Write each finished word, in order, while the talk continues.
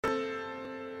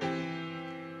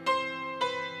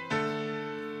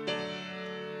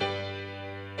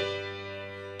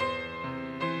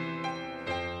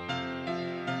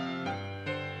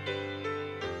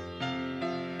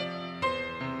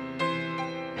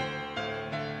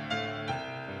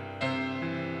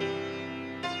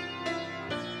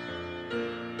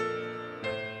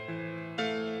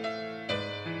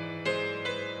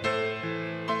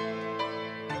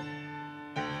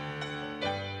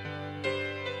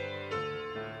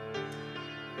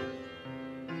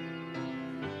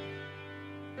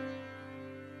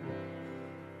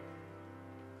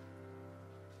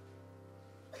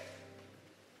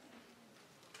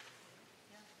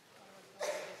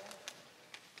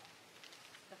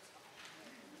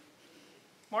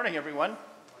Morning, everyone.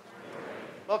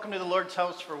 Welcome to the Lord's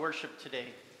house for worship today.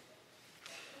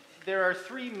 There are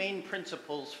three main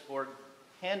principles for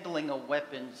handling a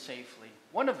weapon safely.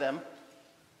 One of them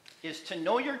is to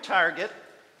know your target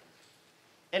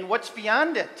and what's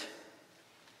beyond it.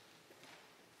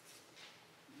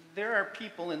 There are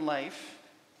people in life,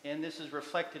 and this is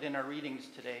reflected in our readings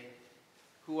today,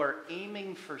 who are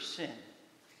aiming for sin,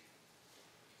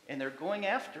 and they're going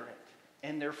after it,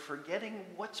 and they're forgetting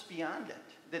what's beyond it,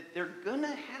 that they're going to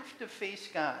have to face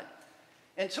God.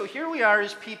 And so here we are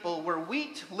as people, we're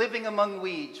wheat living among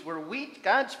weeds. We're wheat,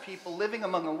 God's people, living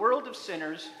among a world of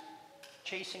sinners,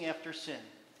 chasing after sin.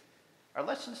 Our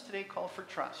lessons today call for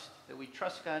trust, that we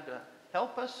trust God to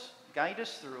help us, guide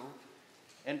us through,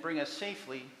 and bring us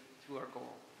safely to our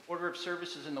goal. Order of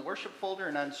service is in the worship folder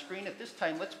and on screen. At this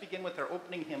time, let's begin with our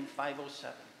opening hymn,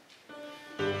 507.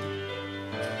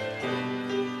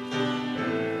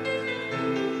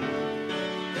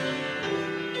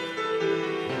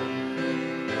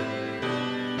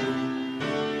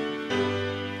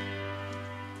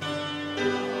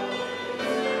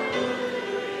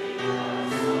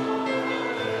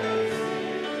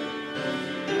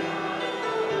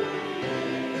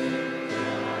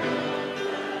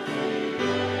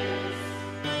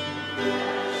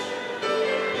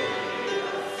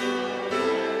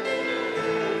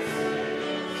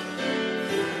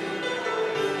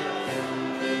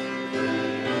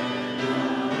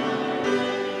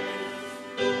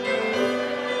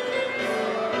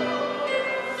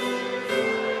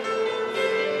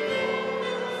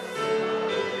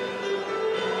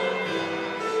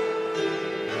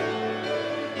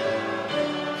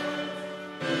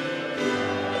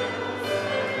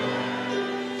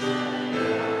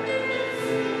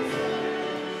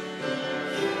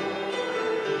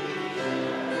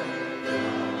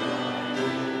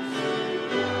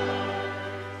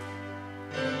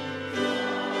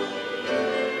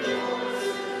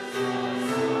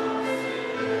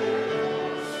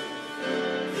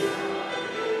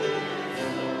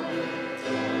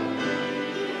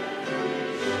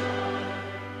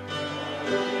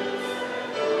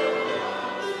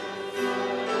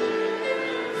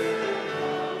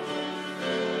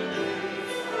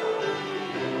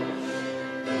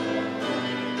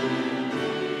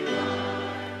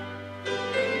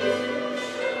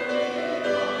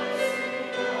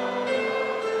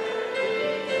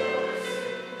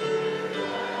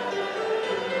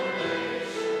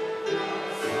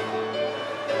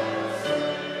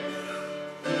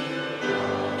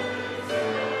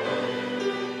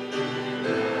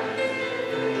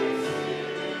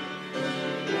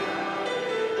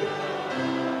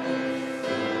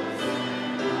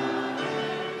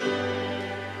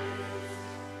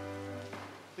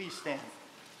 Stand.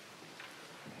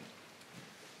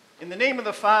 In the name of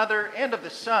the Father, and of the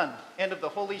Son, and of the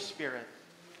Holy Spirit.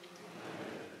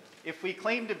 If we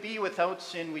claim to be without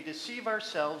sin, we deceive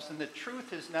ourselves, and the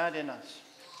truth is not in us.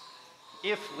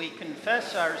 If we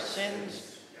confess our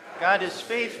sins, God is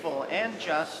faithful and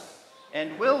just,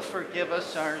 and will forgive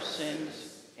us our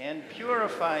sins, and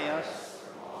purify us.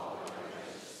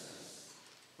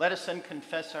 Let us then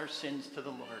confess our sins to the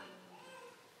Lord.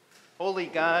 Holy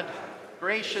God,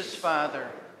 gracious Father,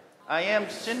 I am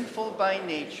sinful by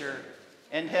nature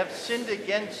and have sinned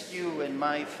against you in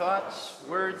my thoughts,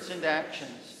 words, and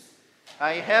actions.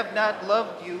 I have not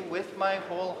loved you with my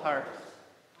whole heart.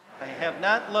 I have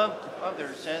not loved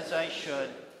others as I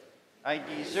should. I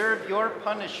deserve your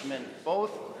punishment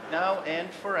both now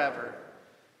and forever.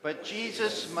 But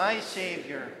Jesus, my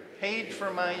Savior, paid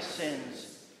for my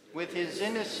sins with his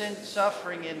innocent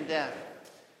suffering and death.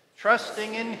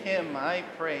 Trusting in him, I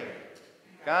pray,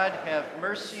 God have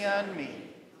mercy on me,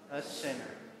 a sinner.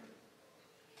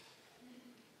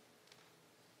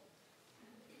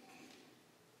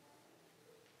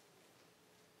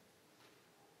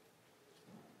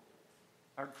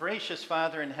 Our gracious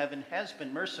Father in heaven has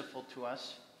been merciful to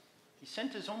us. He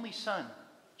sent his only Son,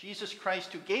 Jesus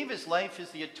Christ, who gave his life as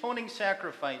the atoning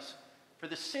sacrifice for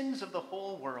the sins of the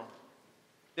whole world.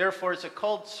 Therefore, as a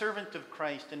called servant of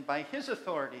Christ, and by his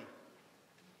authority,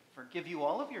 forgive you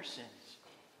all of your sins.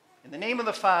 In the name of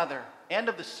the Father, and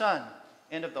of the Son,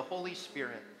 and of the Holy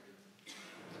Spirit.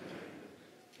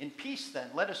 In peace, then,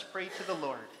 let us pray to the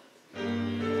Lord.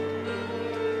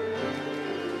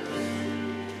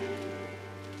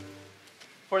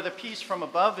 For the peace from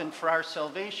above and for our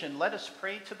salvation, let us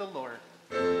pray to the Lord.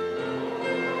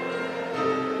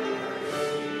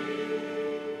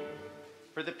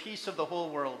 For the peace of the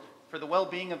whole world, for the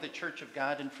well-being of the Church of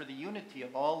God, and for the unity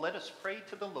of all, let us pray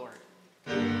to the Lord.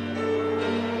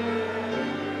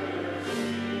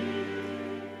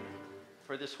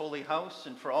 for this holy house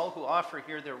and for all who offer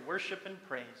here their worship and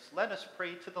praise, let us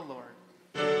pray to the Lord.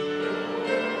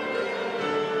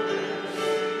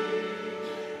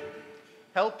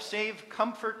 Help, save,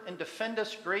 comfort, and defend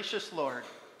us, gracious Lord.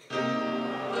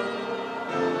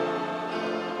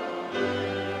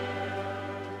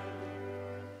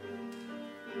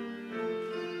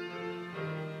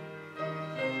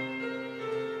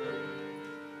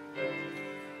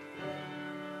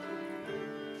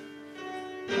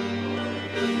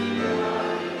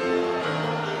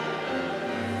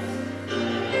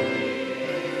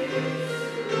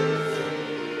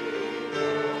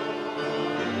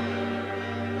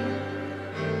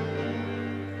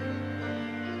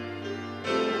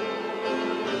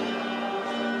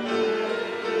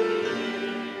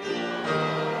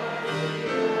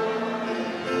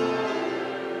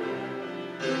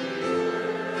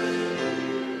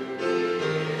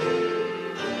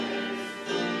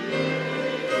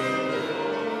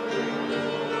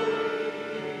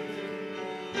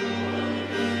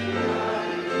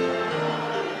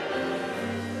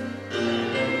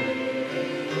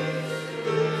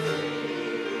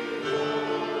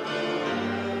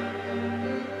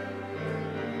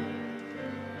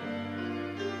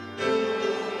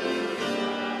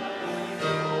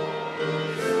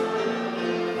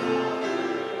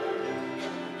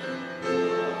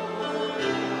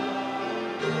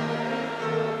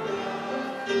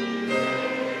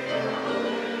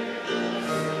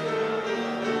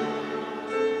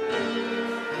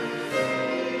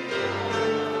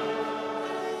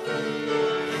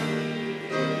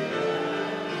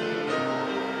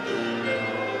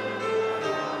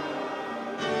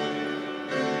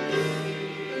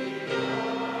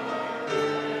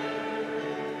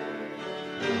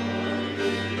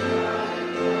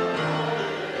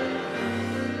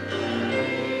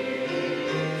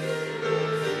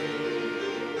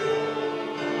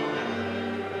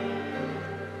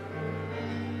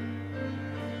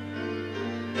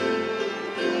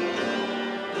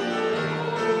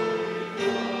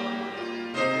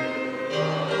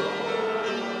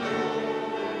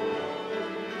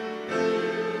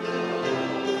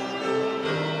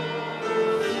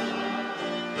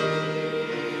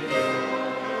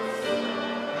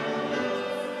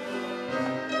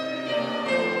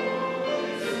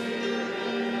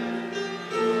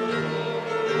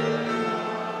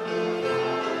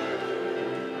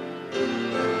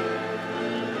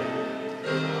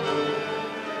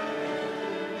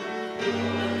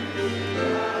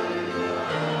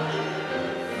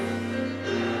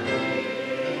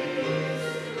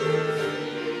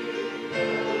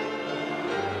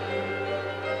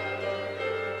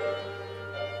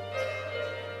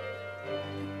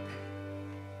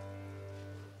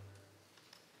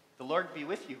 The Lord be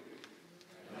with you.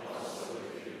 And also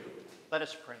with you. Let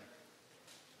us pray.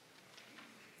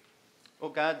 O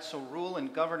God, so rule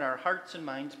and govern our hearts and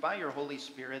minds by your Holy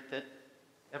Spirit that,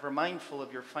 ever mindful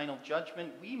of your final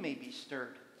judgment, we may be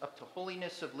stirred up to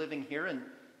holiness of living here and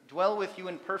dwell with you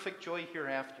in perfect joy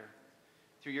hereafter.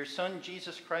 Through your Son,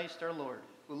 Jesus Christ our Lord,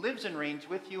 who lives and reigns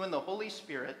with you in the Holy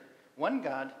Spirit, one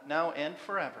God, now and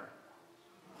forever.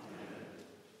 Amen.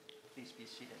 Please be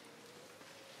seated.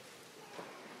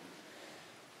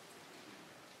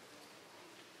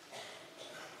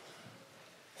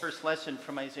 First lesson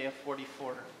from Isaiah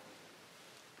 44.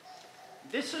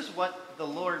 This is what the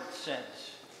Lord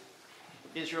says,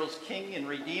 Israel's King and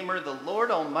Redeemer, the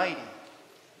Lord Almighty.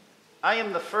 I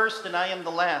am the first and I am the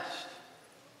last.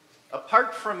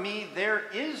 Apart from me, there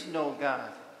is no God.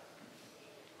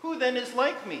 Who then is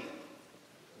like me?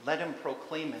 Let him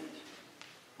proclaim it.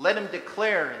 Let him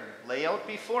declare and lay out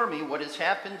before me what has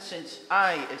happened since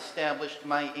I established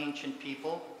my ancient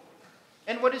people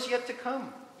and what is yet to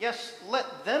come. Yes,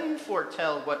 let them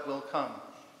foretell what will come.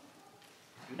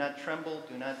 Do not tremble,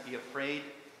 do not be afraid.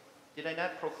 Did I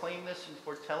not proclaim this and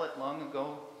foretell it long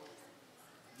ago?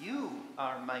 You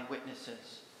are my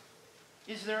witnesses.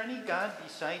 Is there any God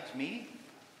besides me?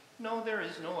 No, there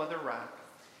is no other rock.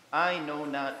 I know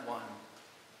not one.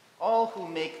 All who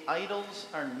make idols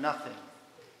are nothing,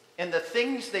 and the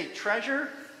things they treasure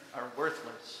are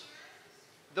worthless.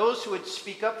 Those who would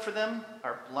speak up for them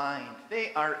are blind.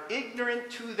 They are ignorant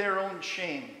to their own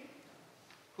shame.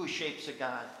 Who shapes a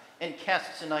god and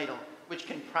casts an idol which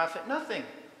can profit nothing?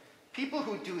 People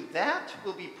who do that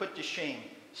will be put to shame.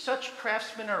 Such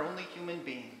craftsmen are only human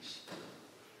beings.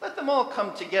 Let them all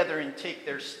come together and take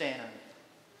their stand.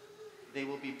 They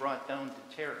will be brought down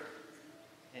to terror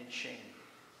and shame.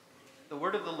 The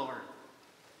word of the Lord.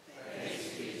 Thanks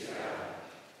be to God.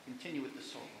 Continue with the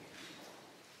psalm.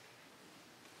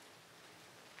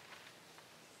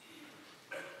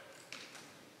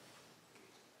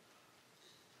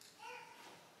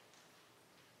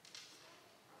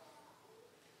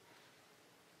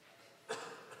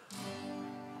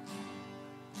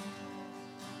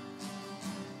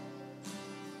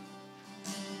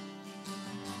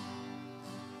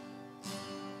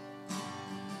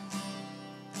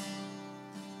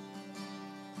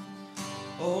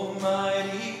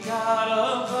 God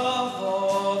above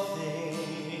all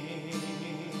things.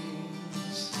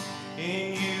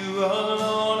 In you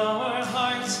alone our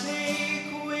hearts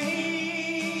take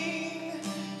wing.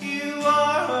 You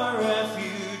are our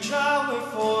refuge, our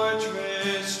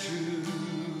fortress true.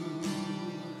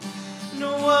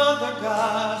 No other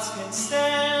gods can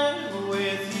stand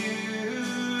with you.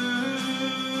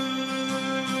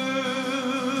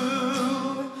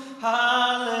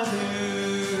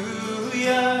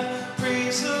 Hallelujah,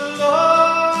 praise the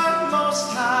Lord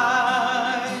Most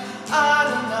High.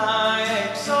 Adonai,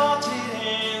 exalted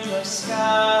in the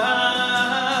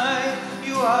sky.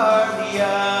 You are the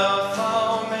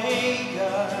Alpha,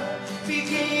 Omega,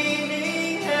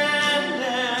 beginning and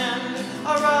end.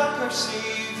 Our rock, our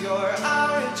Savior,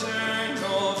 our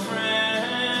eternal friend.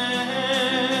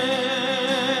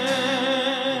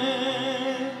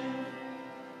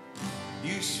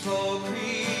 You spoke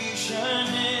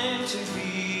creation into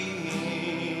being.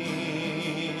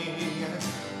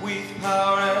 With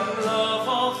power and love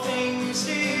all things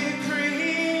decree.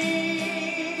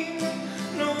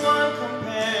 No one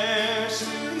compares to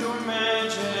your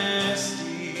majesty.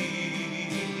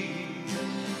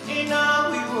 In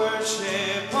all we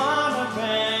worship on a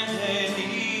bended knee.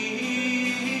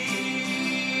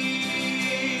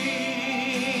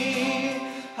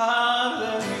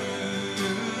 Hallelujah,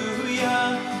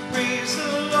 praise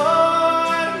the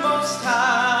Lord Most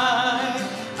High.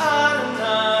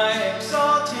 Adonai,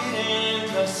 exalted in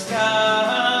the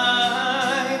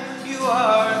sky. You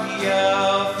are the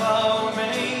Alpha,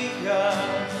 Omega,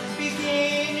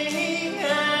 beginning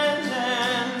and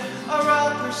end. Our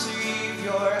rock, our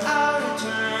Savior, our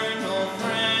eternal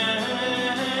friend.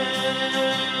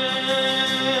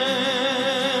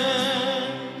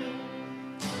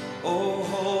 O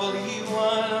Holy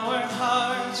One, our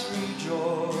hearts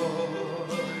rejoice,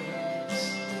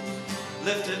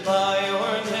 lifted by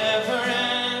your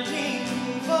never-ending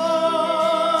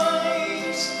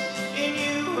voice. In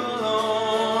you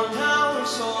alone our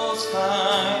souls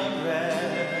find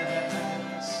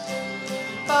rest.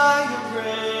 By your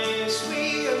grace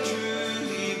we are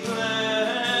truly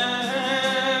blessed.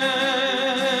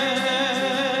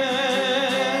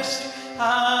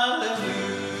 Hallelujah,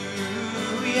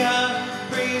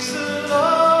 praise the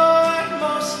Lord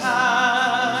Most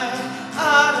High.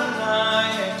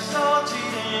 Adonai,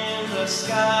 exalted in the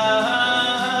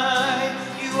sky.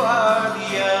 You are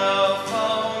the Alpha,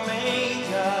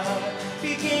 Omega,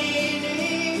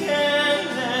 beginning and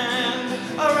end.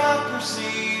 Our rock, our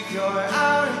Savior,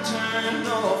 our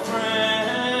eternal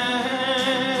friend.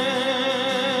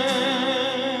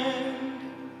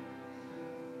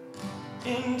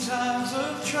 In times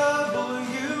of trouble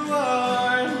you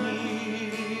are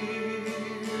near.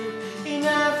 In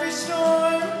every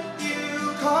storm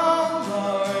you calm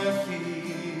our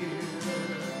fear.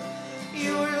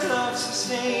 Your love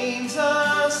sustains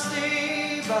us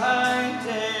day by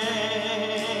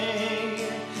day.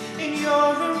 In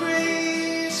your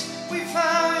embrace we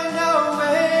find our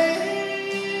way.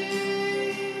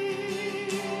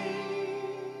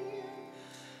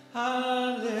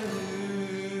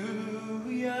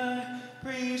 Hallelujah,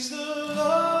 praise the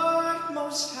Lord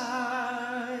Most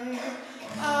High.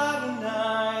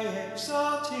 Adonai,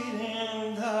 exalted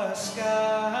in the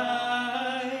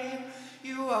sky.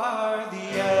 You are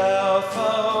the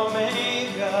Alpha,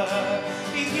 Omega,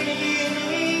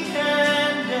 beginning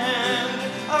and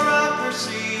end. Our rock, our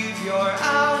Savior,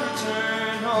 our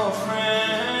eternal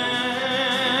friend.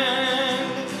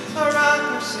 Our rock,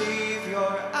 our Savior,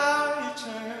 our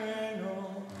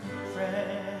eternal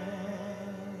friend.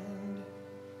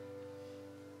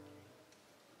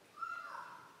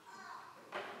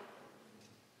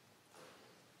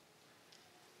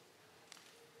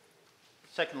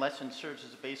 Second lesson serves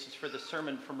as a basis for the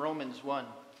sermon from Romans 1.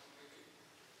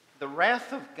 The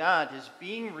wrath of God is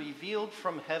being revealed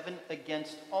from heaven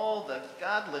against all the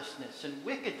godlessness and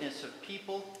wickedness of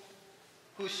people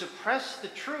who suppress the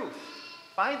truth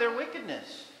by their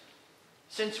wickedness.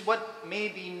 Since what may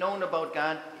be known about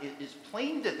God is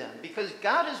plain to them, because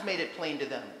God has made it plain to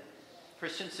them. For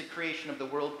since the creation of the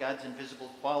world, God's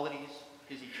invisible qualities,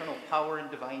 his eternal power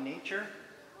and divine nature,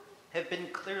 have been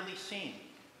clearly seen,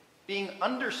 being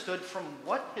understood from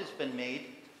what has been made,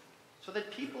 so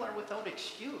that people are without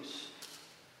excuse.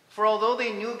 For although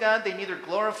they knew God, they neither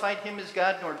glorified him as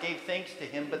God nor gave thanks to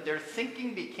him, but their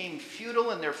thinking became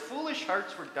futile and their foolish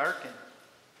hearts were darkened.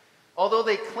 Although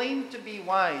they claimed to be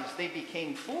wise, they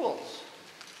became fools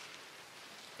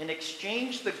and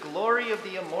exchanged the glory of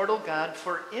the immortal God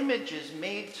for images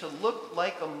made to look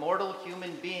like a mortal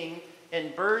human being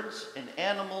and birds and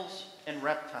animals and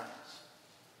reptiles.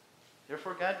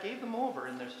 Therefore God gave them over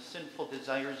in the sinful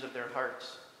desires of their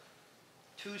hearts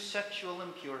to sexual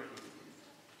impurity,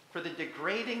 for the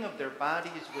degrading of their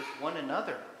bodies with one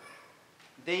another.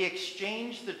 They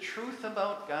exchanged the truth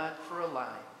about God for a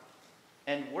lie,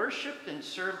 and worshipped and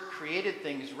served created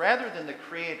things rather than the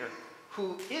Creator,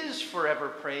 who is forever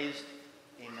praised.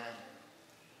 Amen.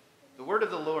 The word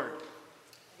of the Lord.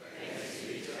 Thanks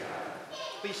be to God.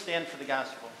 Please stand for the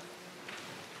gospel.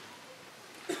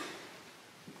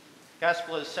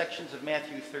 Gospel is sections of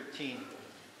Matthew 13.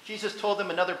 Jesus told them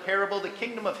another parable. The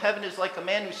kingdom of heaven is like a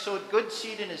man who sowed good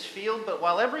seed in his field, but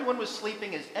while everyone was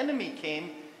sleeping, his enemy came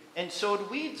and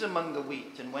sowed weeds among the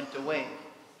wheat and went away.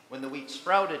 When the wheat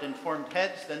sprouted and formed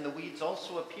heads, then the weeds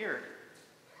also appeared.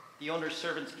 The owner's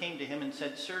servants came to him and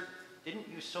said, "Sir, didn't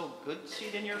you sow good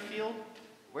seed in your field?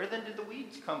 Where then did the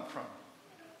weeds come from?"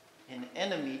 "An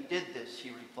enemy did this," he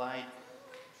replied.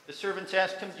 The servants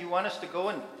asked him, "Do you want us to go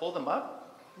and pull them up?"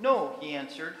 "No," he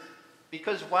answered,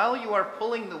 "because while you are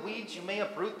pulling the weeds, you may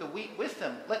uproot the wheat with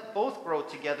them. Let both grow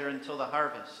together until the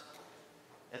harvest.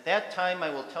 At that time I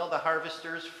will tell the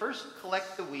harvesters, first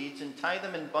collect the weeds and tie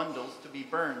them in bundles to be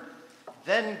burned.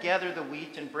 Then gather the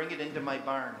wheat and bring it into my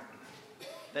barn."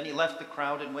 Then he left the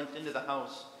crowd and went into the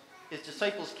house. His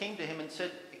disciples came to him and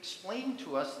said, "Explain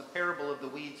to us the parable of the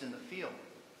weeds in the field."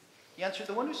 He answered,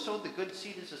 "The one who sowed the good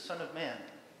seed is the Son of Man.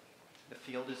 The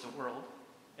field is the world,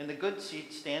 and the good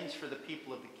seed stands for the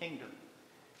people of the kingdom.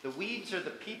 The weeds are the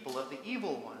people of the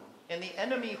evil one, and the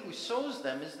enemy who sows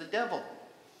them is the devil.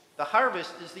 The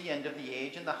harvest is the end of the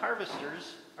age, and the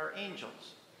harvesters are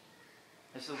angels.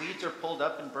 As the weeds are pulled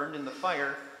up and burned in the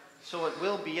fire, so it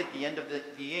will be at the end of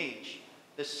the age.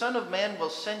 The Son of Man will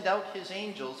send out his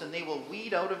angels, and they will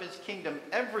weed out of his kingdom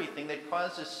everything that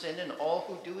causes sin and all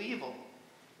who do evil.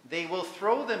 They will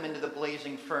throw them into the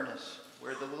blazing furnace,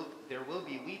 where there will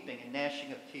be weeping and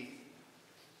gnashing of teeth.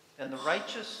 And the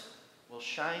righteous will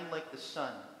shine like the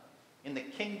sun in the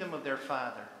kingdom of their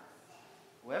Father.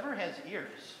 Whoever has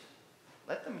ears,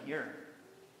 let them hear."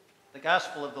 The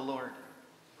gospel of the Lord.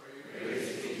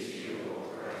 Praise be to you, O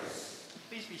Christ.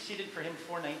 Please be seated for hymn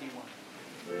 491.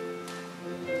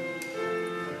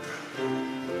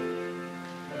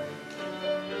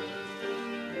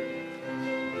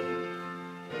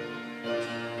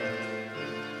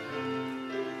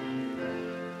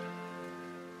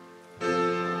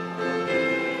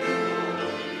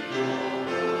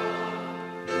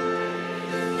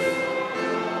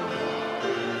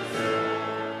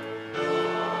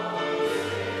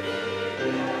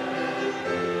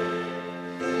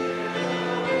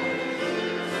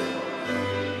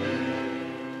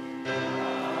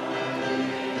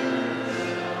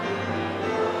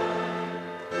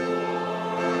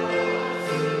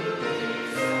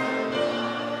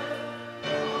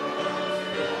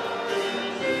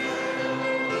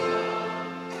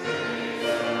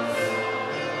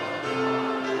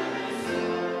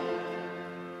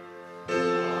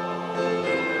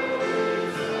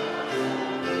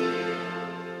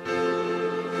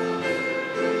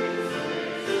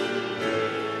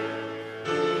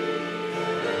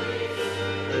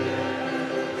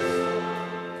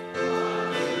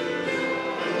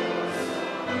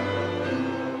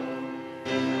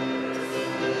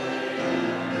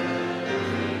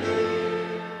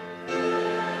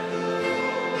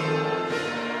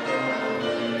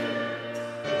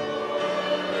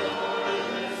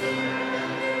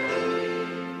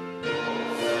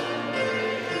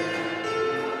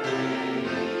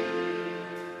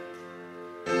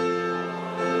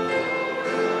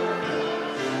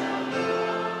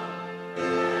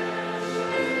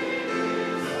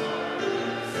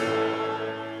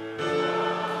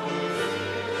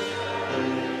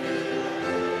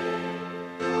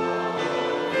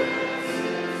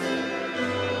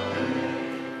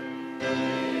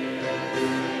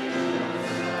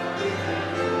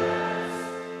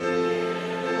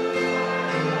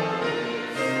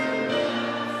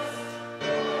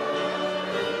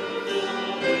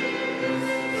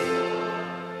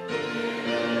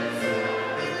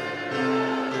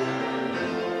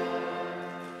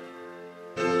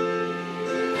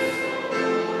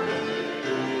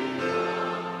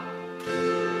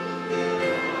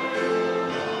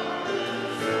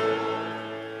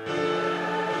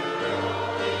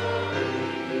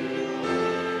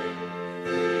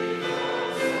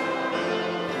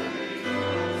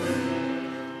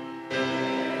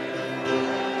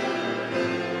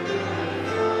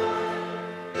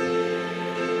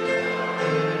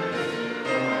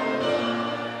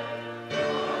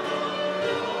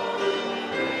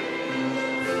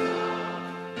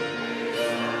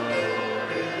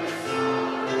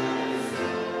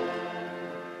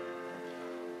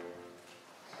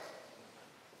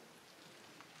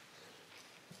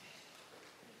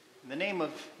 name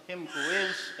of him who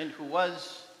is and who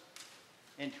was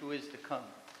and who is to come.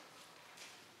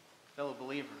 Fellow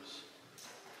believers,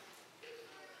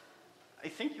 I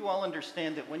think you all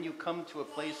understand that when you come to a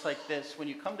place like this, when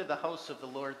you come to the house of the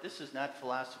Lord, this is not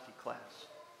philosophy class.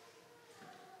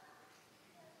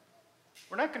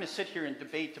 We're not going to sit here and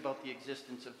debate about the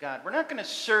existence of God. We're not going to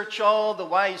search all the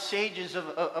wise sages of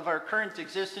our current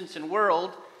existence and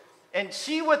world and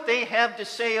see what they have to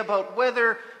say about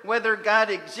whether God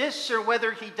exists or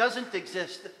whether he doesn't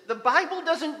exist. The Bible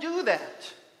doesn't do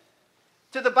that.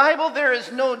 To the Bible, there is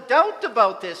no doubt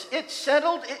about this. It's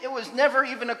settled. It was never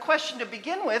even a question to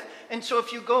begin with. And so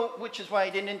if you go, which is why I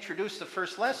didn't introduce the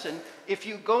first lesson, if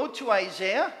you go to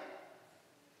Isaiah,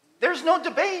 there's no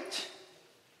debate.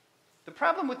 The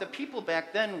problem with the people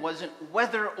back then wasn't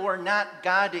whether or not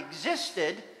God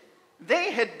existed.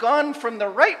 They had gone from the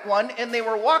right one, and they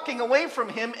were walking away from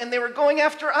him, and they were going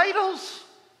after idols.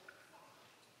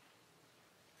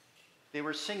 They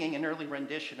were singing an early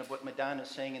rendition of what Madonna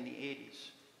sang in the 80s.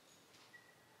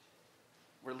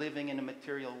 We're living in a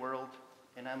material world,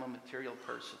 and I'm a material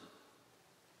person.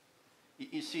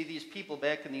 You see, these people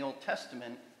back in the Old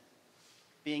Testament,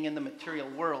 being in the material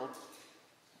world,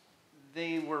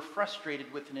 they were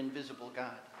frustrated with an invisible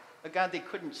God, a God they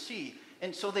couldn't see.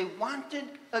 And so they wanted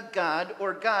a God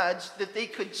or gods that they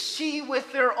could see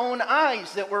with their own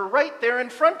eyes, that were right there in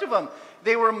front of them.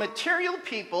 They were material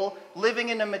people living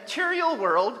in a material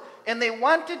world, and they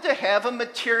wanted to have a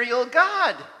material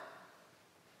God.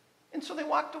 And so they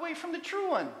walked away from the true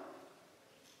one.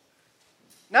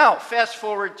 Now, fast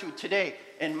forward to today,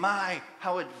 and my,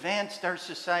 how advanced our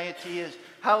society is,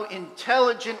 how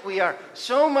intelligent we are,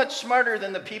 so much smarter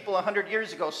than the people 100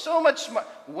 years ago, so much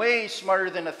way smarter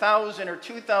than 1,000 or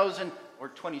 2,000 or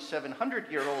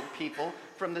 2,700-year-old people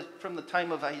from the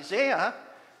time of Isaiah.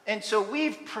 And so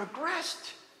we've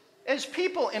progressed as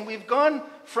people, and we've gone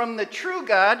from the true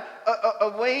God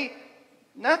away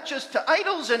not just to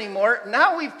idols anymore.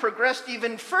 Now we've progressed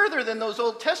even further than those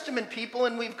Old Testament people,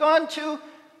 and we've gone to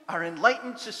our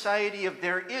enlightened society of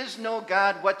there is no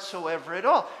God whatsoever at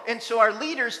all. And so our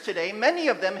leaders today, many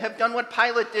of them have done what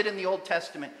Pilate did in the Old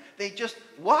Testament. They just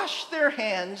wash their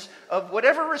hands of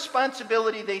whatever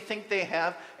responsibility they think they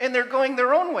have, and they're going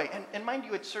their own way. And mind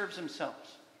you, it serves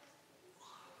themselves.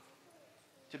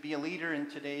 To be a leader in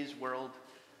today's world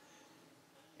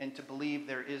and to believe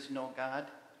there is no God,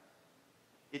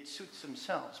 it suits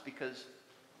themselves because,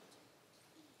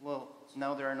 well,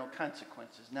 now there are no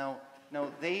consequences. Now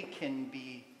they can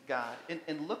be God.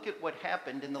 And look at what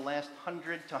happened in the last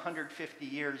 100 to 150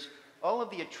 years, all of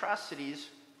the atrocities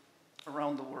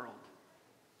around the world.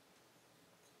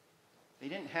 They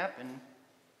didn't happen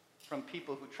from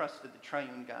people who trusted the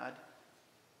triune God.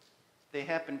 They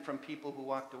happened from people who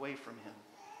walked away from him.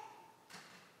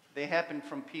 They happened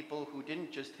from people who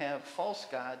didn't just have false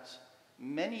gods.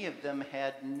 Many of them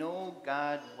had no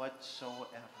God whatsoever.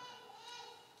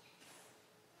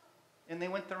 And they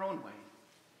went their own way.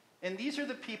 And these are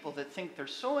the people that think they're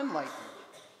so enlightened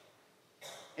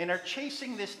and are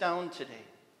chasing this down today.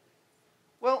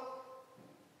 Well,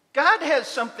 God has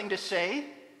something to say,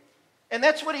 and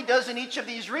that's what he does in each of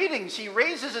these readings. He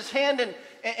raises his hand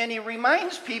and he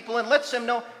reminds people and lets them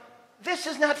know, this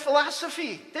is not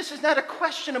philosophy. This is not a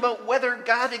question about whether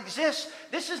God exists.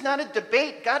 This is not a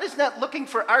debate. God is not looking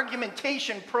for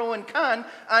argumentation, pro and con,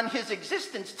 on his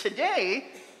existence today.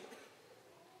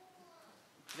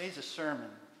 Today's a sermon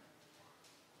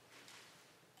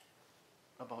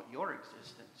about your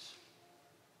existence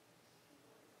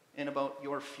and about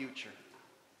your future.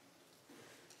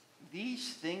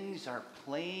 These things are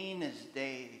plain as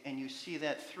day, and you see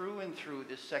that through and through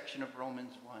this section of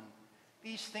Romans 1.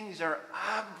 These things are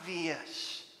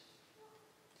obvious.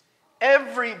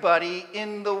 Everybody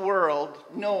in the world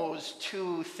knows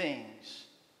two things.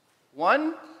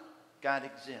 One, God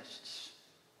exists.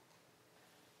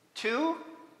 Two,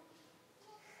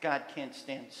 God can't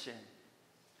stand sin.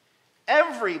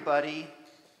 Everybody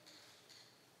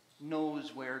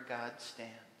knows where God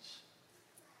stands.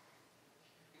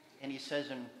 And he says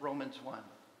in Romans 1,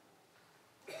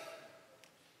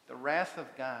 the wrath of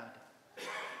God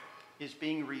is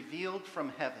being revealed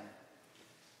from heaven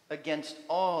against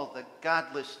all the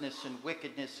godlessness and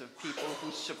wickedness of people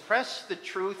who suppress the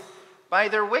truth by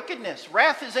their wickedness.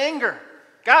 Wrath is anger.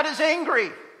 God is angry.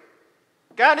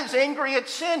 God is angry at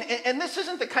sin. And this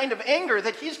isn't the kind of anger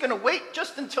that he's going to wait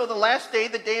just until the last day,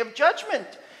 the day of judgment.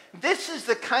 This is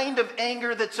the kind of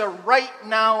anger that's a right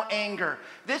now anger.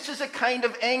 This is a kind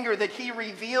of anger that he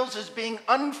reveals as being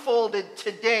unfolded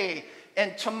today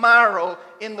and tomorrow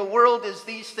in the world as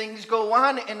these things go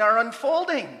on and are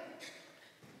unfolding.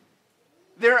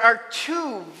 There are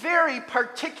two very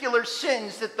particular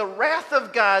sins that the wrath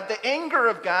of God, the anger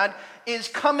of God, is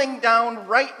coming down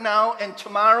right now and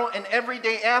tomorrow and every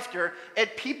day after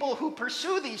at people who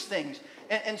pursue these things.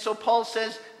 And so Paul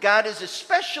says God is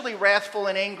especially wrathful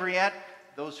and angry at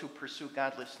those who pursue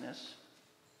godlessness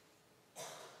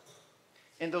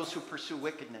and those who pursue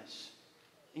wickedness.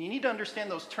 And you need to understand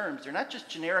those terms. They're not just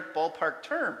generic ballpark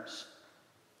terms.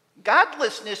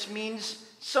 Godlessness means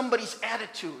somebody's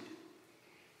attitude.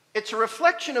 It's a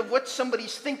reflection of what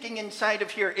somebody's thinking inside of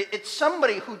here. It's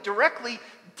somebody who directly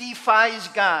defies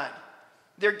God.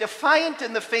 They're defiant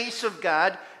in the face of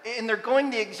God, and they're going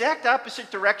the exact opposite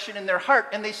direction in their heart.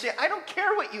 And they say, I don't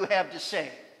care what you have to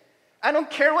say. I don't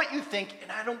care what you think,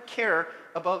 and I don't care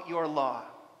about your law.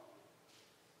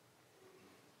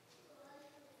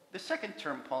 The second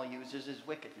term Paul uses is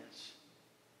wickedness.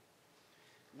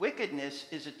 Wickedness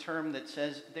is a term that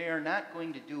says they are not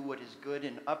going to do what is good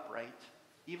and upright,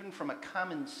 even from a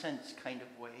common sense kind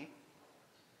of way.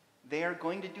 They are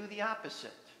going to do the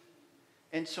opposite.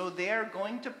 And so they are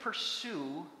going to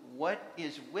pursue what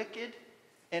is wicked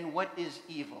and what is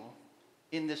evil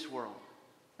in this world.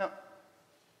 Now,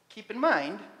 keep in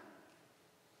mind,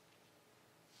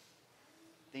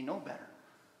 they know better.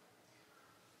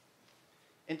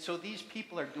 And so these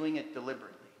people are doing it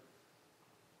deliberately.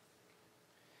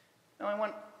 Now, I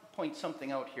want to point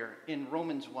something out here. In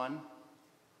Romans 1,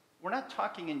 we're not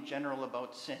talking in general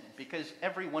about sin, because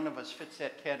every one of us fits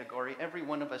that category. Every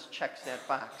one of us checks that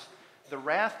box. The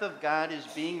wrath of God is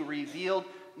being revealed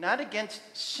not against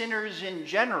sinners in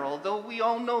general, though we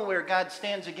all know where God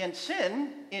stands against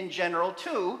sin in general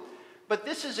too, but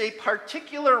this is a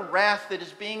particular wrath that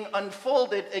is being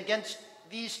unfolded against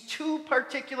these two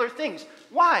particular things.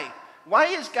 Why? Why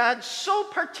is God so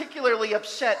particularly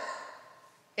upset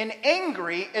and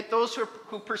angry at those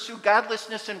who pursue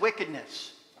godlessness and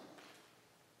wickedness?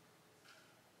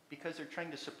 Because they're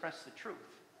trying to suppress the truth.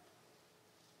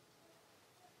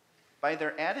 By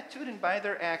their attitude and by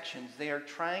their actions, they are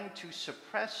trying to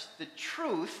suppress the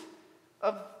truth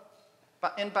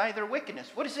and by their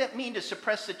wickedness. What does that mean, to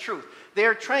suppress the truth? They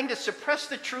are trying to suppress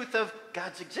the truth of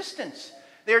God's existence.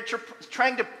 They are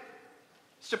trying to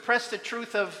suppress the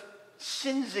truth of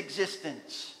sin's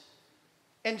existence.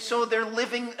 And so they're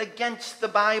living against the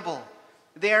Bible.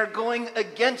 They are going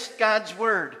against God's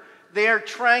word. They are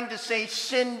trying to say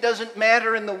sin doesn't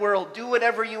matter in the world. Do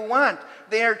whatever you want.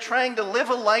 They are trying to live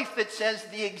a life that says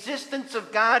the existence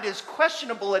of God is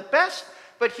questionable at best,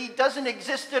 but he doesn't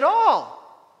exist at all.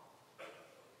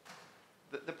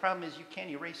 The problem is you can't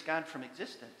erase God from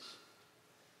existence.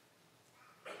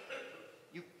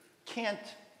 You can't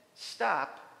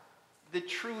stop the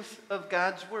truth of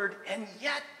God's word, and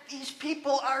yet these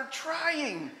people are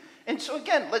trying. And so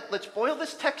again, let's boil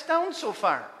this text down so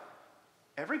far.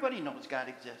 Everybody knows God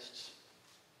exists.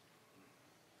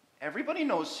 Everybody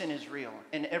knows sin is real,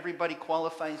 and everybody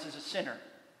qualifies as a sinner.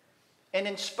 And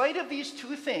in spite of these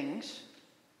two things,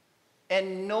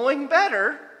 and knowing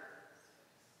better,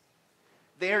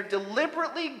 they are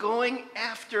deliberately going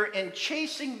after and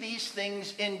chasing these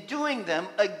things and doing them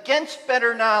against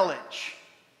better knowledge.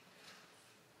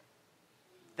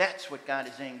 That's what God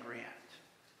is angry at.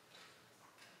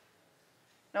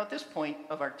 Now, at this point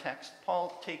of our text,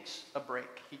 Paul takes a break.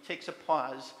 He takes a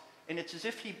pause, and it's as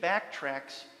if he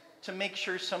backtracks to make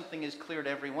sure something is clear to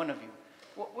every one of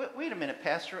you. Wait a minute,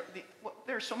 Pastor.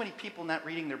 There are so many people not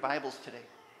reading their Bibles today.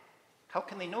 How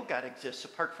can they know God exists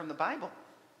apart from the Bible?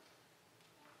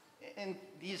 And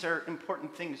these are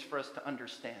important things for us to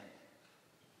understand.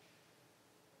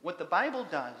 What the Bible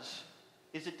does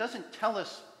is it doesn't tell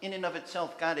us in and of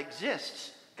itself God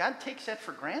exists. God takes that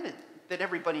for granted, that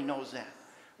everybody knows that.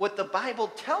 What the Bible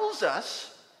tells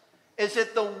us is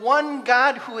that the one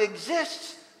God who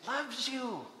exists loves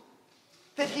you,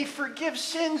 that he forgives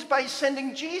sins by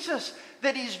sending Jesus,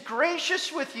 that he's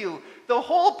gracious with you. The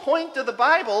whole point of the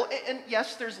Bible, and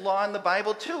yes, there's law in the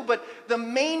Bible too, but the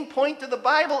main point of the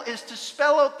Bible is to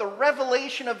spell out the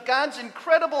revelation of God's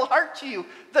incredible heart to you,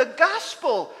 the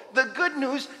gospel, the good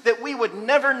news that we would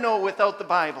never know without the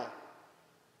Bible.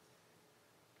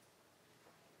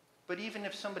 But even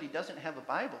if somebody doesn't have a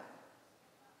Bible,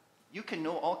 you can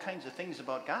know all kinds of things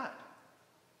about God.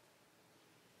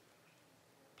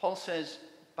 Paul says,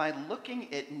 by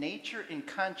looking at nature and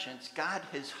conscience, God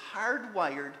has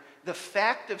hardwired the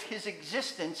fact of his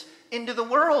existence into the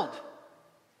world.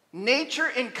 Nature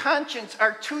and conscience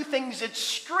are two things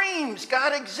extremes.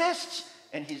 God exists,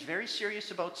 and he's very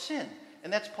serious about sin.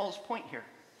 And that's Paul's point here.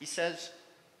 He says,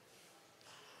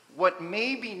 what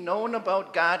may be known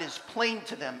about God is plain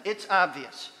to them. It's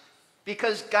obvious,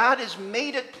 because God has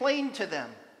made it plain to them.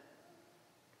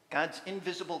 God's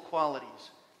invisible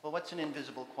qualities. Well, what's an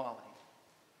invisible quality?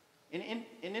 An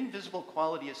invisible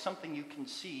quality is something you can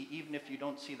see even if you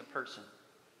don't see the person.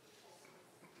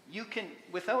 You can,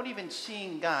 without even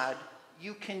seeing God,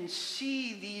 you can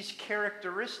see these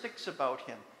characteristics about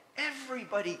him.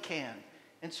 Everybody can.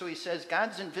 And so he says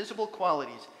God's invisible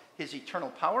qualities, his eternal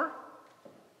power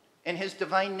and his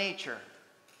divine nature,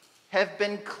 have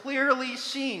been clearly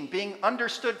seen, being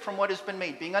understood from what has been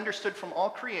made, being understood from all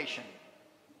creation,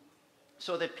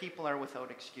 so that people are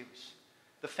without excuse.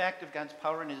 The fact of God's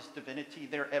power and his divinity,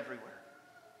 they're everywhere.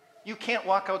 You can't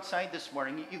walk outside this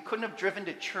morning. You couldn't have driven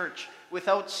to church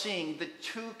without seeing the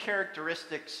two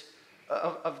characteristics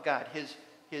of God,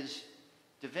 his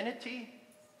divinity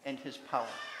and his power.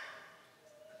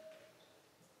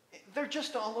 They're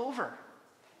just all over.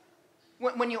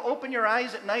 When you open your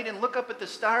eyes at night and look up at the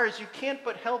stars, you can't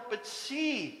help but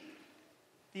see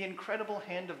the incredible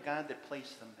hand of God that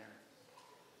placed them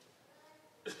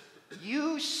there.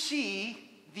 You see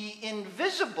the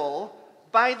invisible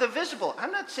by the visible.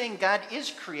 I'm not saying God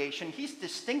is creation. He's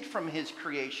distinct from his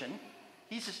creation.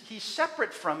 He's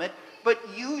separate from it. But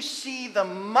you see the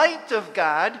might of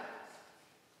God,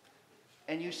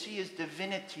 and you see his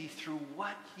divinity through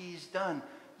what he's done.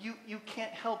 You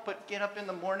can't help but get up in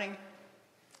the morning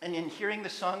and in hearing the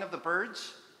song of the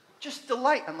birds, just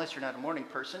delight, unless you're not a morning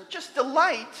person, just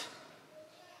delight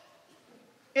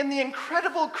in the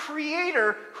incredible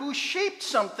creator who shaped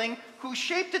something, who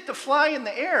shaped it to fly in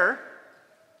the air,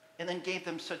 and then gave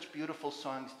them such beautiful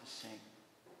songs to sing.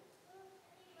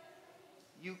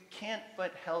 You can't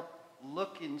but help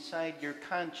look inside your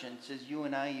conscience as you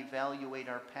and I evaluate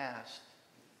our past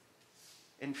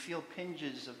and feel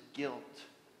pinches of guilt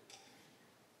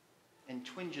and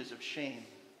twinges of shame.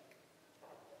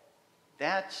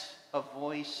 That's a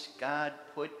voice God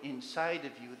put inside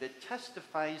of you that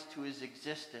testifies to his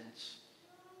existence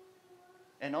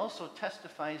and also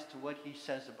testifies to what he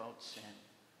says about sin.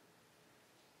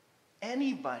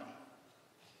 Anybody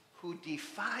who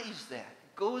defies that,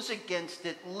 goes against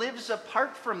it, lives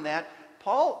apart from that,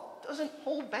 Paul doesn't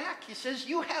hold back. He says,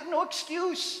 you have no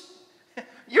excuse.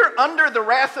 You're under the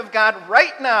wrath of God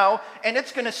right now, and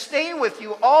it's going to stay with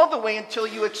you all the way until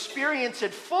you experience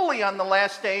it fully on the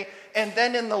last day and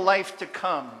then in the life to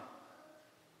come.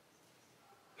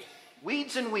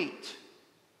 Weeds and wheat.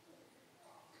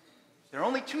 There are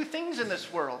only two things in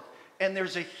this world, and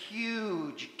there's a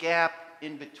huge gap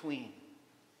in between.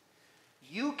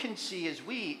 You can see as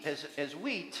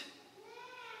wheat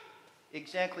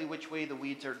exactly which way the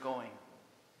weeds are going,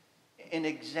 and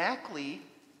exactly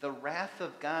the wrath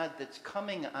of God that's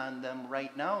coming on them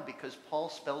right now, because Paul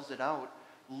spells it out.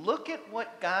 Look at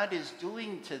what God is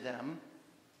doing to them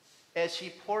as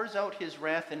he pours out his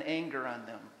wrath and anger on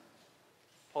them.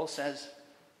 Paul says,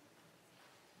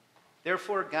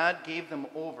 therefore God gave them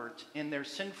over in their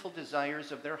sinful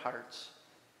desires of their hearts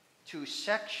to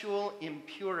sexual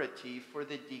impurity for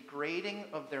the degrading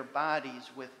of their bodies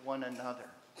with one another.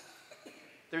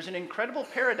 There's an incredible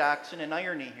paradox and an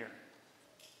irony here.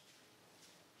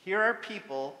 Here are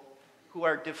people who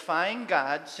are defying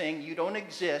God, saying you don't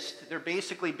exist. They're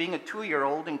basically being a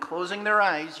 2-year-old and closing their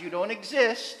eyes. You don't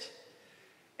exist.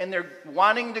 And they're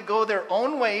wanting to go their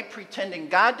own way, pretending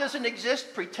God doesn't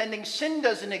exist, pretending sin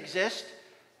doesn't exist.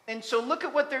 And so look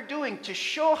at what they're doing to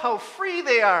show how free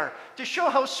they are, to show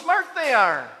how smart they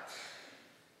are.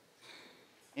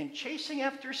 In chasing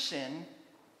after sin,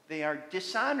 they are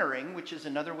dishonoring, which is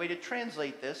another way to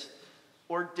translate this,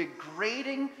 or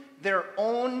degrading their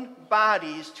own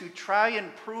bodies to try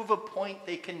and prove a point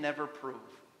they can never prove.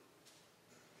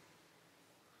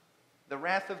 The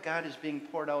wrath of God is being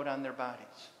poured out on their bodies.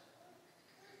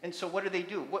 And so what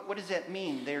do? What does that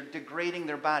mean? They're degrading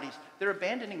their bodies. They're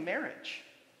abandoning marriage.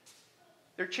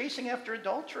 They're chasing after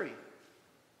adultery.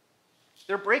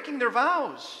 They're breaking their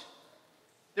vows.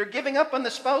 They're giving up on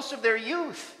the spouse of their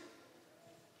youth.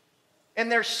 And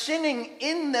they're sinning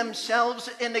in themselves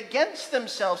and against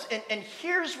themselves. And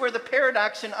here's where the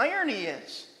paradox and irony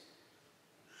is.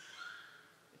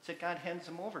 It's that God hands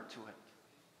them over to it.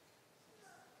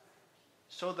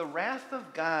 So the wrath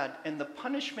of God and the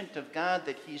punishment of God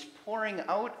that he's pouring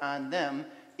out on them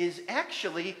is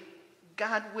actually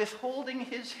God withholding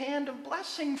his hand of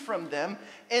blessing from them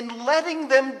and letting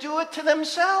them do it to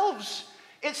themselves.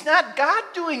 It's not God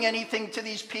doing anything to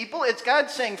these people. It's God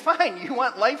saying, fine, you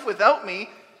want life without me?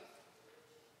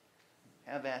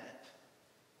 Have at it.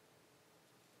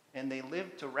 And they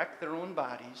live to wreck their own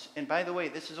bodies. And by the way,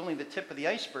 this is only the tip of the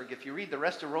iceberg. If you read the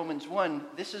rest of Romans 1,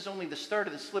 this is only the start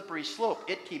of the slippery slope.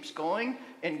 It keeps going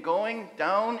and going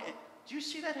down. Do you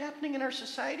see that happening in our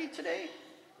society today?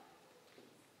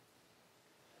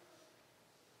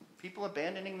 People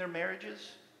abandoning their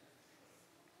marriages.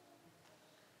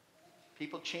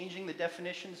 People changing the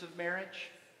definitions of marriage.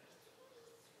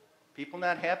 People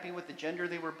not happy with the gender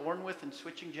they were born with and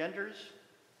switching genders.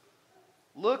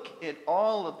 Look at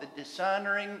all of the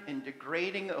dishonoring and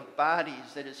degrading of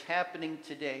bodies that is happening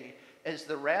today as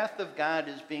the wrath of God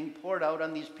is being poured out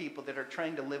on these people that are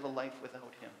trying to live a life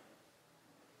without him.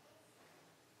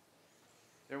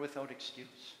 They're without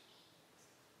excuse.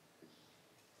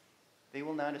 They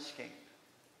will not escape.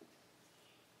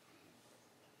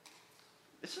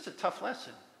 This is a tough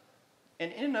lesson.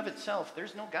 And in and of itself,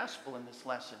 there's no gospel in this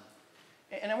lesson.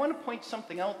 And I want to point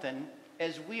something out then.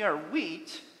 As we are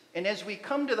wheat, and as we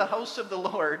come to the house of the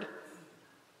Lord,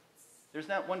 there's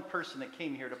not one person that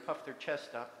came here to puff their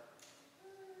chest up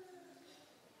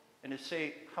and to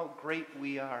say how great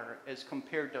we are as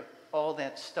compared to all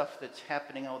that stuff that's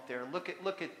happening out there. Look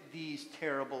at these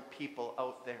terrible people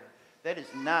out there. That is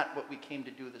not what we came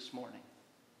to do this morning.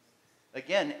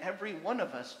 Again, every one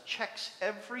of us checks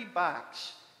every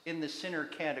box in the sinner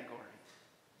category.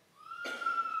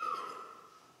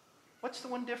 What's the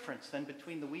one difference then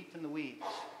between the wheat and the weeds?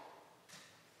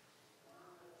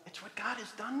 It's what God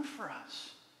has done for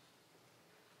us.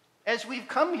 As we've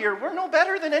come here, we're no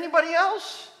better than anybody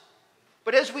else.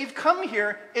 But as we've come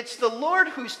here, it's the Lord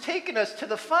who's taken us to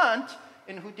the font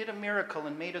and who did a miracle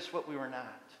and made us what we were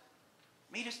not.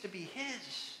 Made us to be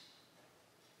his.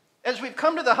 As we've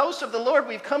come to the house of the Lord,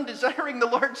 we've come desiring the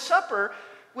Lord's Supper,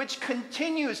 which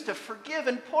continues to forgive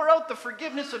and pour out the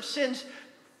forgiveness of sins,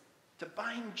 to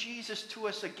bind Jesus to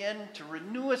us again, to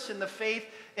renew us in the faith,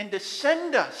 and to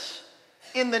send us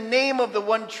in the name of the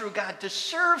one true God, to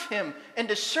serve him and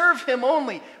to serve him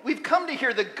only. We've come to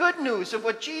hear the good news of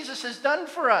what Jesus has done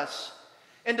for us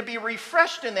and to be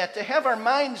refreshed in that, to have our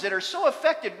minds that are so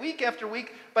affected week after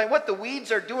week by what the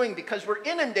weeds are doing because we're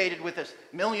inundated with this.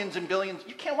 Millions and billions.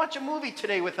 You can't watch a movie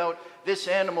today without this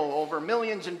animal over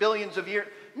millions and billions of years.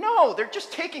 No, they're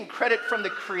just taking credit from the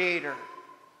Creator.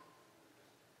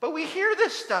 But we hear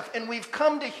this stuff, and we've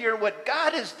come to hear what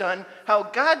God has done, how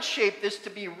God shaped this to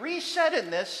be reset in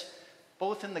this,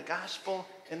 both in the gospel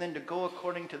and then to go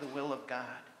according to the will of God.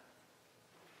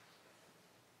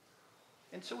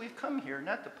 And so we've come here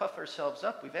not to puff ourselves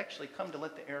up. We've actually come to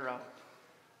let the air out.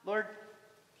 Lord,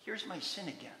 here's my sin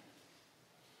again.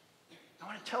 I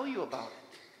want to tell you about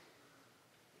it.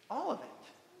 All of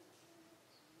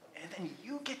it. And then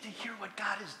you get to hear what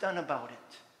God has done about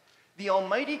it. The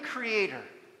Almighty Creator,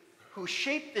 who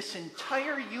shaped this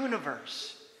entire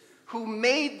universe, who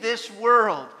made this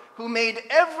world, who made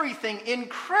everything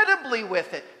incredibly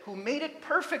with it, who made it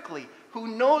perfectly, who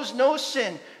knows no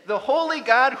sin, the holy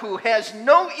God who has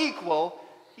no equal,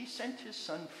 he sent his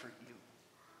Son for you.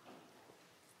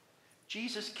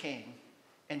 Jesus came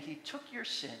and he took your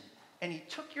sin and he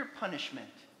took your punishment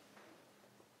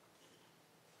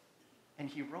and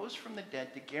he rose from the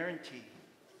dead to guarantee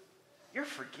you're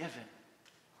forgiven.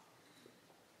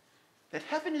 That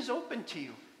heaven is open to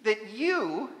you. That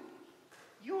you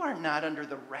are not under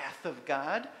the wrath of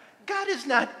God. God is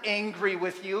not angry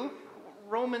with you.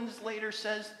 Romans later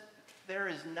says, there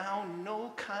is now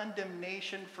no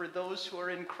condemnation for those who are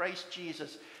in Christ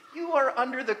Jesus. You are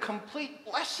under the complete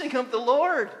blessing of the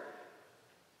Lord.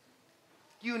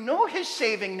 You know his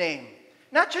saving name.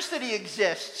 Not just that he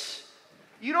exists.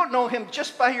 You don't know him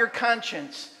just by your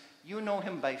conscience. You know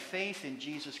him by faith in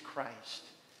Jesus Christ.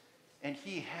 And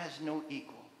he has no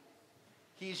equal.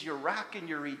 He's your rock and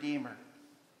your redeemer.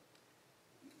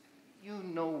 You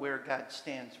know where God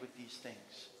stands with these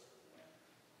things.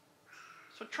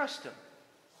 So trust him.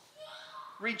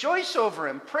 Rejoice over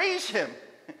him. Praise him.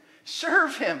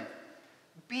 Serve him.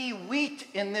 Be wheat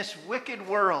in this wicked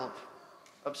world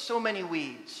of so many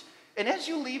weeds. And as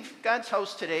you leave God's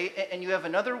house today and you have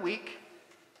another week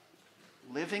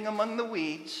living among the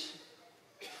weeds,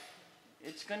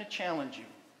 it's going to challenge you.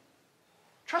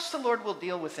 Trust the Lord will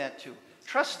deal with that too.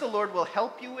 Trust the Lord will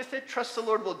help you with it. Trust the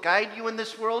Lord will guide you in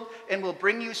this world and will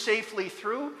bring you safely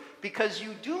through because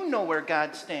you do know where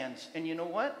God stands. And you know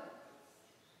what?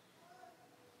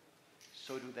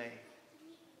 So do they.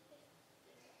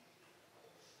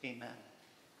 Amen.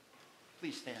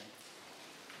 Please stand.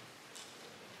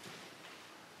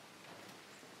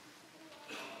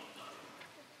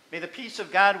 May the peace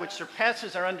of God, which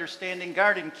surpasses our understanding,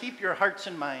 guard and keep your hearts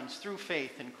and minds through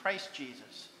faith in Christ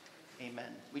Jesus.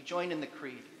 Amen. We join in the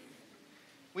creed.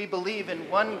 We believe in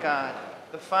one God,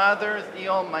 the Father, the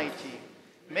Almighty,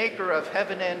 maker of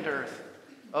heaven and earth,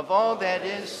 of all that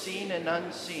is seen and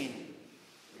unseen.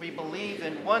 We believe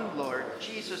in one Lord,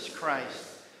 Jesus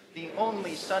Christ, the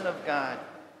only Son of God,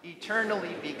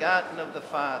 eternally begotten of the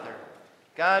Father,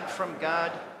 God from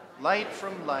God, light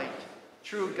from light,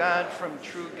 true God from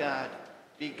true God,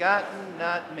 begotten,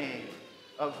 not made,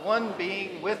 of one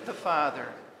being with the Father.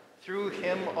 Through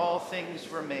him all things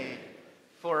were made.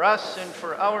 For us and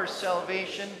for our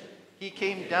salvation, he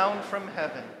came down from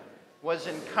heaven, was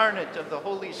incarnate of the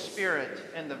Holy Spirit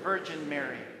and the Virgin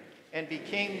Mary, and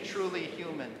became truly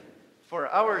human. For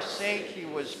our sake he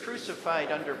was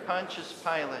crucified under Pontius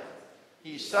Pilate.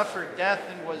 He suffered death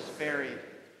and was buried.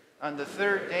 On the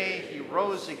third day he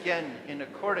rose again in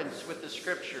accordance with the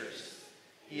Scriptures.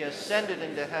 He ascended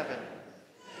into heaven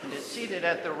and is seated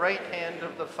at the right hand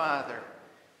of the Father.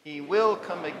 He will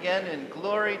come again in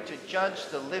glory to judge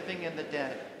the living and the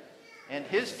dead, and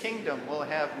his kingdom will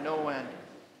have no end.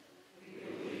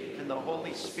 In the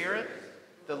Holy Spirit,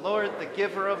 the Lord, the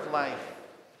giver of life,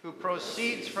 who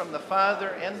proceeds from the Father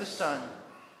and the Son,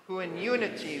 who in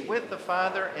unity with the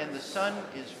Father and the Son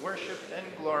is worshiped and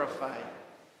glorified,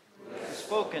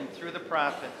 spoken through the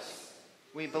prophets.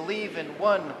 We believe in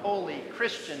one holy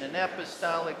Christian and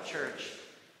apostolic church.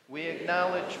 We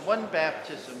acknowledge one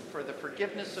baptism for the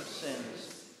forgiveness of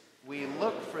sins. We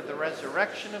look for the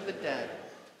resurrection of the dead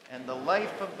and the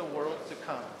life of the world to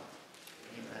come.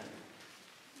 Amen.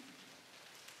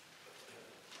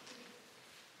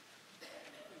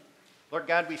 Lord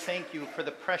God, we thank you for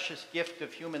the precious gift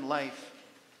of human life.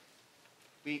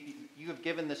 You have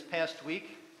given this past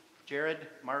week Jared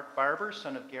Mark Barber,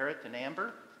 son of Garrett and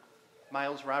Amber,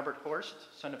 Miles Robert Horst,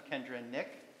 son of Kendra and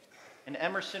Nick, and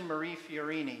Emerson Marie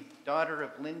Fiorini, daughter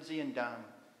of Lindsay and Dom.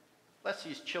 Bless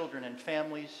these children and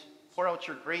families. Pour out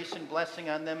your grace and blessing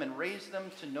on them and raise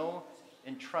them to know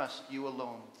and trust you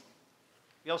alone.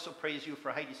 We also praise you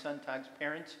for Heidi Sontag's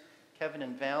parents, Kevin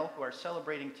and Val, who are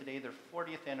celebrating today their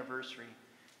 40th anniversary.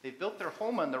 They've built their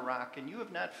home on the rock, and you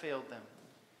have not failed them.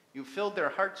 You've filled their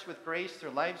hearts with grace,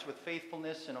 their lives with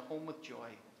faithfulness, and a home with joy.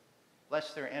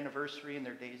 Bless their anniversary and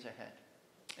their days ahead.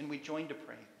 And we join to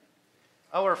pray.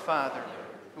 Our Father,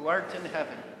 who art in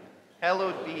heaven,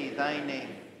 hallowed be thy name.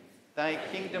 Thy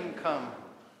kingdom come,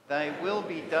 thy will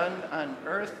be done on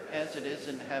earth as it is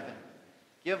in heaven.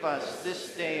 Give us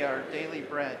this day our daily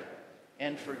bread,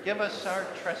 and forgive us our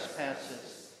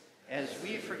trespasses, as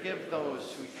we forgive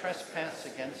those who trespass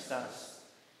against us.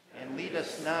 And lead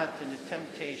us not into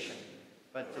temptation,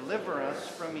 but deliver us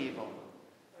from evil.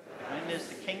 Thine is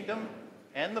the kingdom,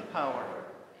 and the power,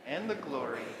 and the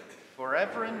glory,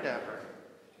 forever and ever.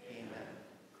 Amen.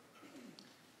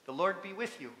 The Lord be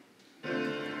with you.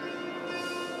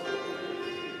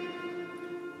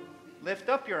 Lift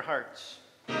up your hearts.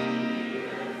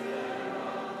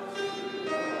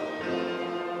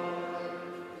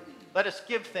 Let us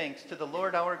give thanks to the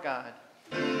Lord our God.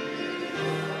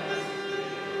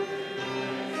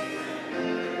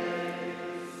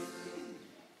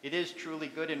 It is truly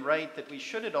good and right that we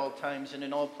should at all times and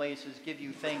in all places give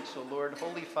you thanks, O Lord,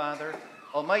 Holy Father,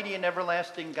 Almighty and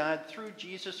everlasting God, through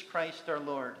Jesus Christ our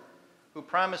Lord, who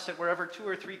promised that wherever two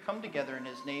or three come together in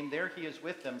his name, there he is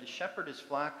with them to shepherd his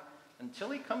flock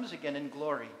until he comes again in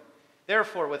glory.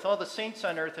 Therefore, with all the saints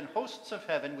on earth and hosts of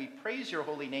heaven, we praise your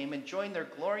holy name and join their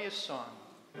glorious song.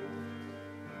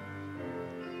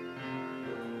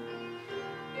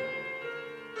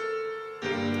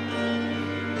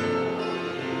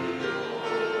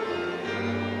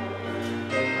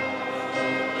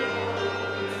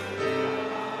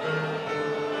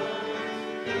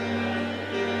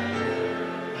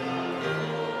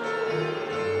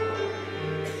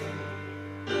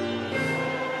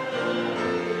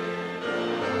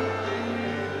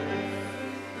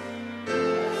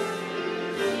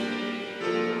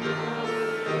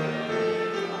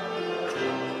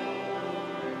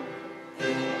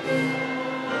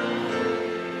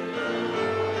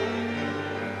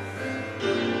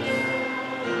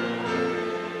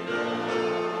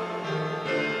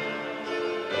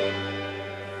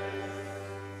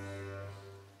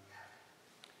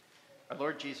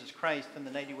 Lord Jesus Christ, on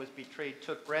the night he was betrayed,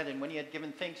 took bread, and when he had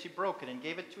given thanks, he broke it and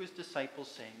gave it to his disciples,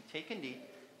 saying, "Take and eat.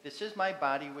 This is my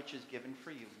body, which is given for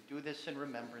you. Do this in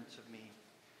remembrance of me."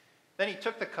 Then he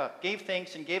took the cup, gave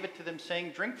thanks, and gave it to them,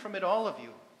 saying, "Drink from it, all of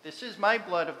you. This is my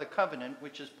blood of the covenant,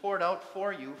 which is poured out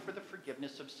for you for the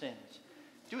forgiveness of sins.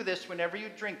 Do this whenever you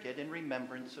drink it in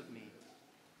remembrance of me."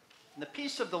 And the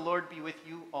peace of the Lord be with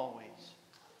you always.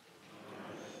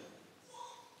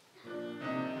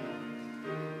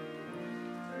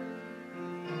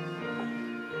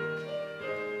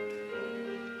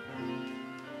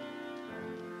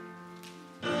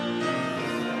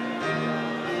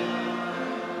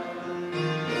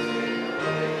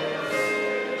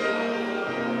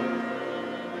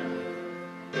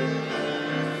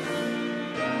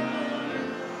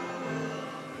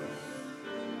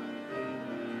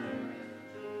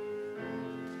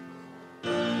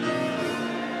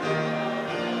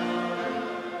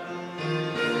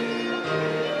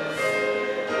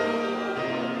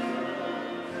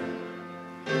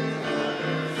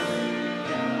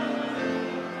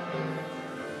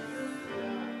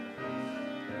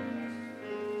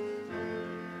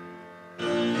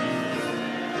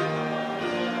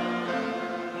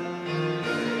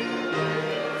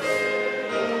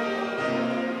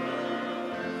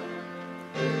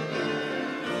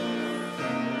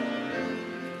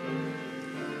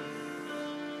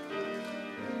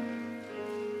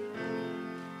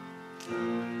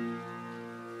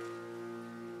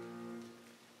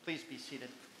 Please be seated.